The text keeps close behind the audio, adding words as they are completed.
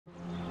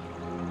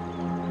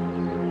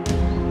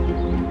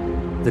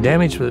The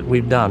damage that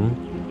we've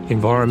done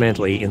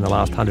environmentally in the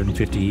last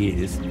 150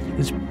 years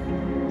is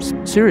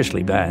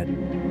seriously bad.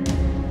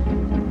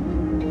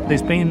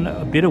 There's been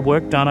a bit of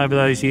work done over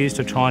those years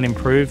to try and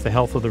improve the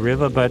health of the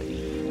river, but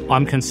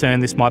I'm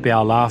concerned this might be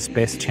our last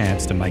best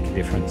chance to make a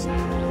difference.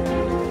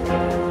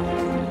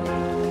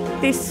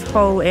 This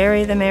whole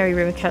area, the Mary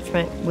River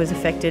catchment, was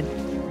affected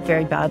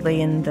very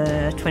badly in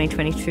the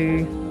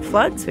 2022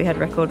 floods. We had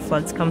record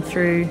floods come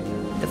through.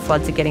 The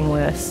floods are getting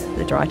worse.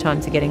 The dry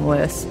times are getting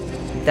worse.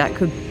 That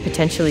could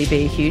potentially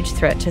be a huge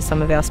threat to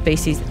some of our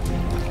species.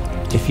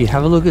 If you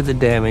have a look at the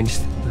damage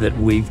that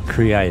we've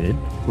created,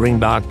 ring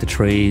bark the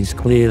trees,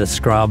 clear the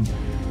scrub,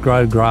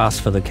 grow grass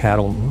for the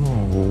cattle,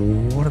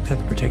 what about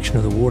the protection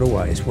of the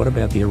waterways? What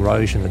about the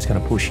erosion that's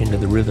going to push into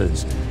the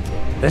rivers?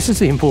 This is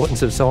the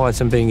importance of science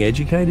and being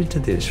educated to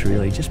this,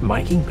 really, just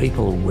making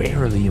people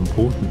aware of the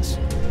importance.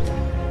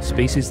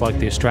 Species like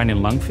the Australian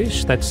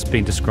lungfish, that's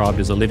been described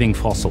as a living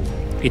fossil.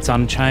 It's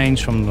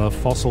unchanged from the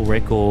fossil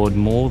record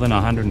more than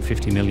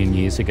 150 million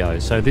years ago.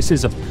 So this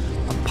is a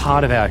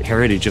part of our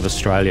heritage of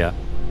Australia.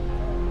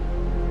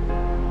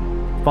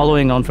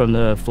 Following on from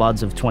the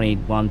floods of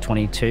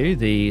 21-22,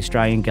 the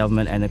Australian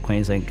Government and the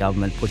Queensland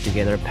Government put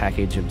together a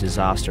package of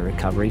disaster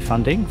recovery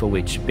funding for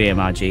which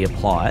BMRG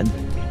applied.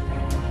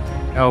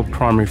 Our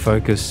primary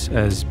focus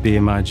as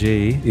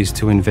BMRG is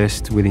to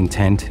invest with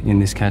intent in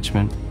this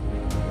catchment.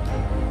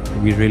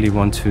 We really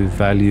want to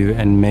value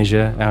and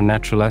measure our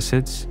natural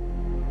assets.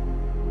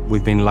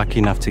 We've been lucky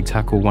enough to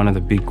tackle one of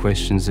the big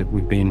questions that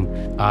we've been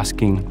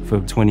asking for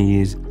 20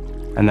 years,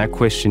 and that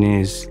question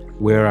is,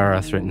 where are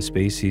our threatened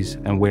species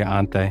and where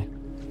aren't they?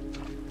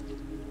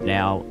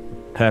 Our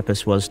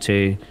purpose was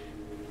to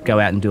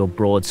go out and do a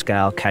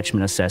broad-scale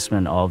catchment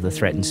assessment of the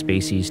threatened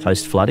species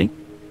post-flooding.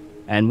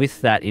 And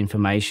with that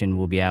information,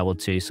 we'll be able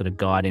to sort of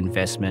guide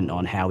investment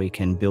on how we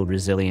can build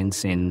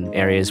resilience in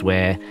areas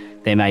where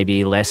there may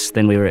be less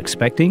than we were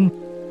expecting.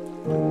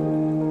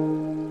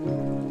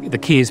 The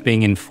key is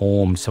being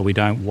informed so we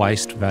don't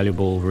waste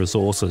valuable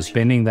resources,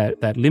 spending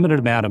that limited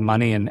amount of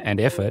money and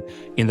effort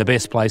in the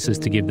best places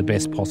to give the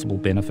best possible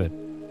benefit.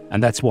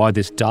 And that's why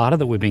this data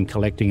that we've been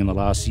collecting in the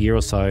last year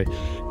or so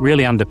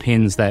really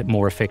underpins that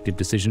more effective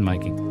decision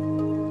making.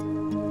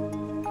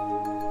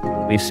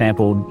 We've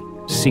sampled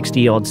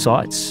 60-odd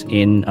sites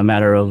in a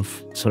matter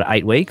of sort of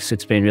 8 weeks.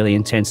 It's been really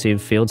intensive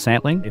field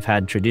sampling. We've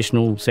had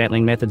traditional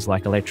sampling methods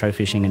like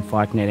electrofishing and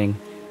pike netting,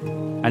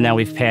 and now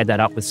we've paired that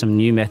up with some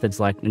new methods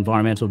like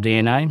environmental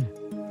DNA.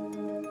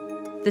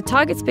 The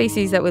target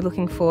species that we're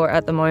looking for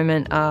at the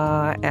moment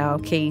are our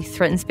key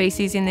threatened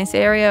species in this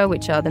area,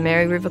 which are the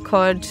Mary River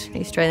cod, the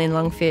Australian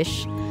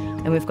lungfish,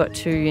 and we've got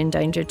 2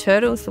 endangered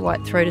turtles, the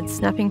white-throated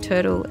snapping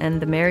turtle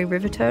and the Mary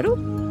River turtle.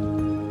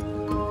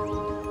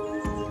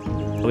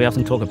 We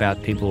often talk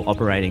about people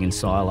operating in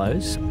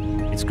silos.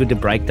 It's good to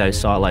break those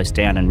silos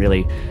down and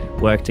really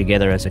work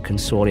together as a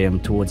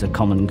consortium towards a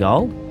common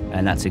goal,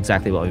 and that's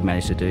exactly what we've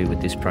managed to do with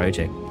this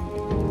project.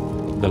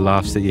 The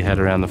laughs that you had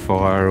around the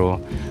fire, or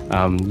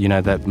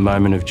that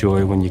moment of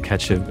joy when you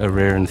catch a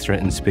rare and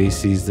threatened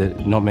species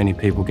that not many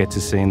people get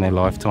to see in their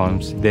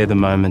lifetimes. They're the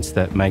moments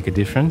that make a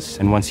difference,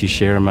 and once you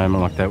share a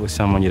moment like that with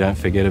someone, you don't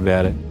forget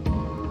about it.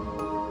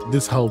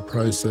 This whole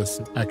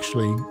process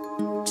actually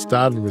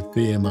started with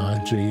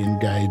BMRG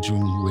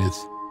engaging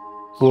with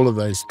all of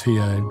those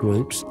TO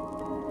groups.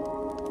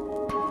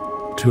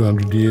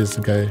 200 years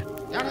ago,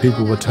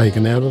 people were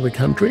taken out of the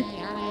country,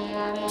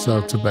 so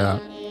it's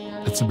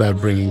about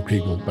bringing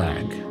people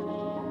back.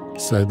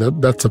 So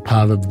that's a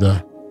part of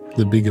the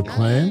bigger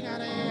plan.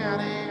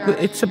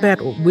 It's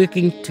about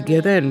working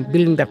together and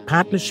building that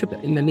partnership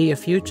in the near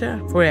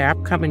future for our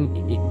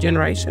upcoming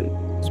generation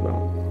as well.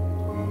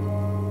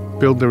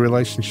 Build the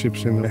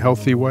relationships in a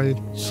healthy way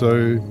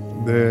so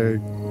they're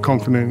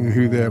confident in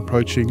who they're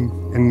approaching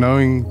and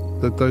knowing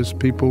that those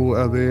people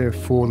are there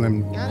for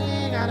them.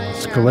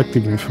 It's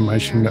collective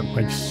information that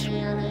makes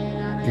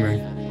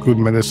good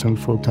medicine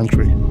for a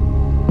country.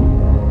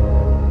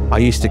 I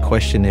used to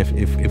question if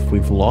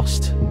we've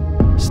lost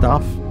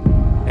stuff,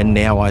 and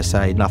now I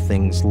say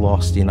nothing's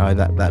lost.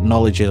 That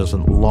knowledge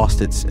isn't lost,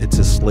 it's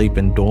asleep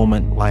and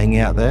dormant laying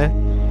out there.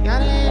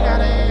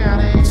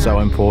 It's so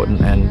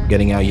important, and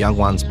getting our young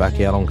ones back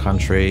out on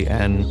country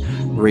and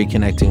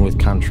reconnecting with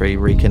country,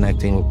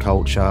 reconnecting with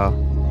culture,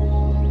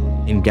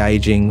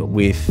 engaging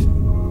with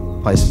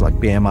places like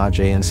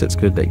BMRG, and so it's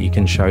good that you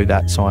can show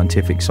that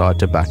scientific side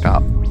to back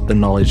up the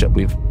knowledge that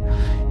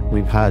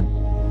we've had.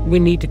 We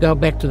need to go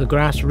back to the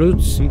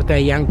grassroots with our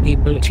young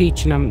people,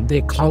 teaching them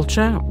their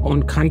culture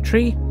on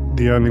country.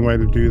 The only way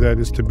to do that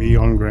is to be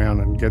on ground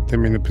and get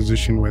them in a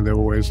position where they're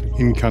always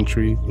in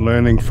country,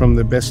 learning from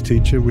the best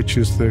teacher, which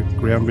is the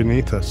ground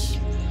beneath us.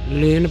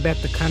 Learn about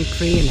the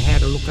country and how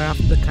to look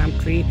after the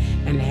country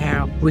and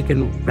how we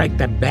can break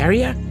that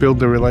barrier. Build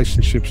the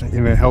relationships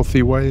in a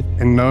healthy way,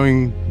 and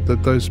knowing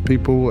that those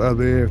people are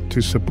there to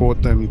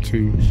support them,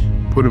 to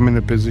put them in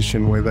a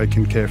position where they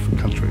can care for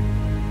country.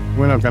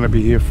 We're not going to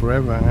be here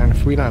forever, and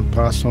if we don't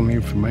pass on the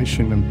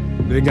information and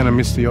they're going to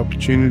miss the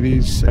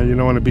opportunities. And you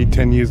don't want to be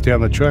 10 years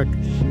down the track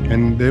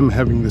and them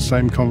having the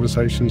same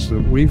conversations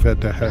that we've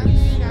had to have.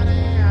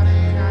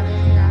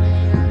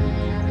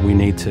 We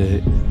need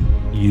to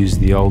use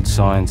the old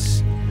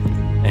science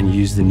and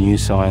use the new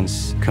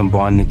science,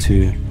 combine the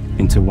two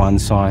into one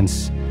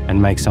science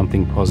and make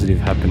something positive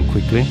happen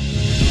quickly.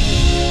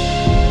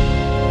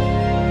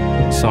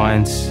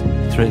 Science,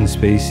 threatened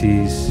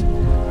species,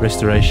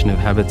 restoration of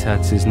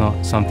habitats is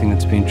not something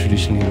that's been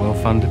traditionally well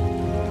funded.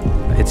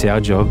 It's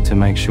our job to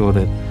make sure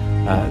that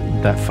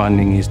that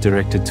funding is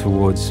directed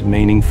towards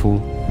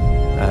meaningful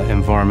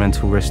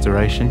environmental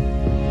restoration.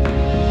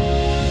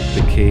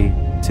 The key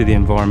to the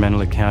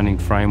environmental accounting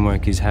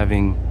framework is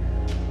having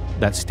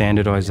that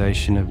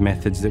standardisation of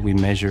methods that we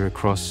measure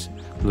across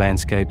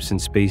landscapes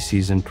and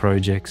species and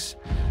projects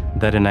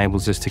that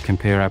enables us to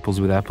compare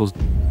apples with apples.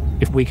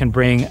 If we can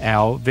bring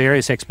our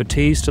various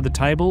expertise to the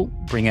table,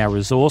 bring our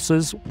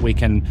resources, we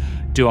can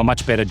do a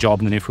much better job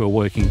than if we were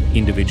working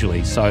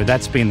individually. So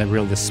that's been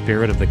the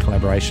spirit of the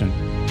collaboration.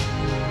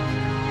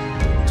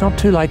 It's not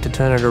too late to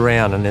turn it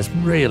around, and there's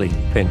really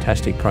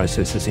fantastic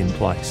processes in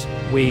place.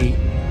 We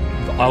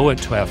owe it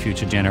to our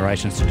future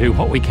generations to do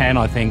what we can,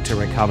 I think, to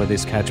recover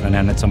this catchment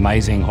and its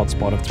amazing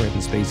hotspot of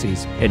threatened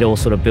species. It all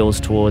sort of builds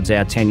towards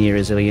our 10-year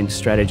resilience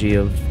strategy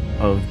of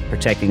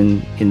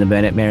protecting in the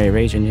Burnett-Mary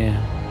region, yeah.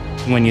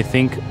 When you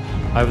think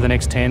over the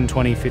next 10,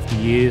 20, 50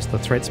 years, the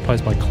threats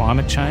posed by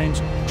climate change,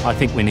 I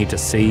think we need to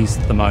seize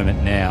the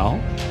moment now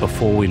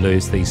before we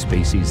lose these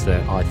species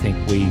that I think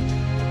we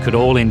could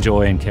all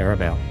enjoy and care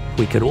about.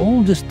 We could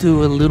all just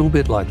do a little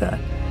bit like that,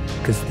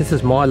 because this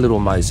is my little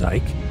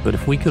mosaic, but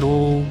if we could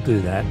all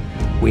do that,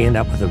 we end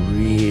up with a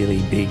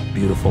really big,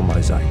 beautiful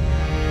mosaic.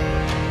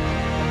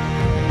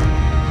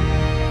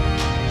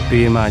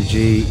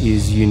 BMRG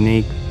is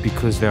unique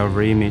because our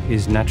remit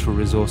is natural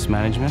resource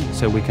management.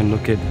 So we can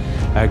look at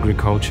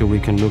agriculture, we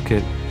can look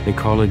at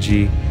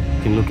ecology,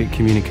 we can look at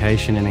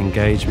communication and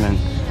engagement,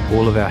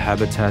 all of our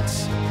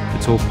habitats.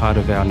 It's all part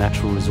of our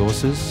natural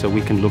resources, so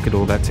we can look at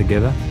all that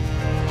together.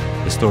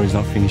 The story's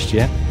not finished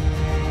yet.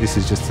 This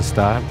is just the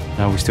start.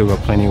 We've still got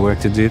plenty of work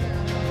to do.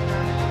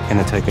 It's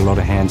going to take a lot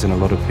of hands and a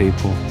lot of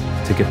people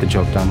to get the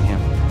job done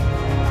here.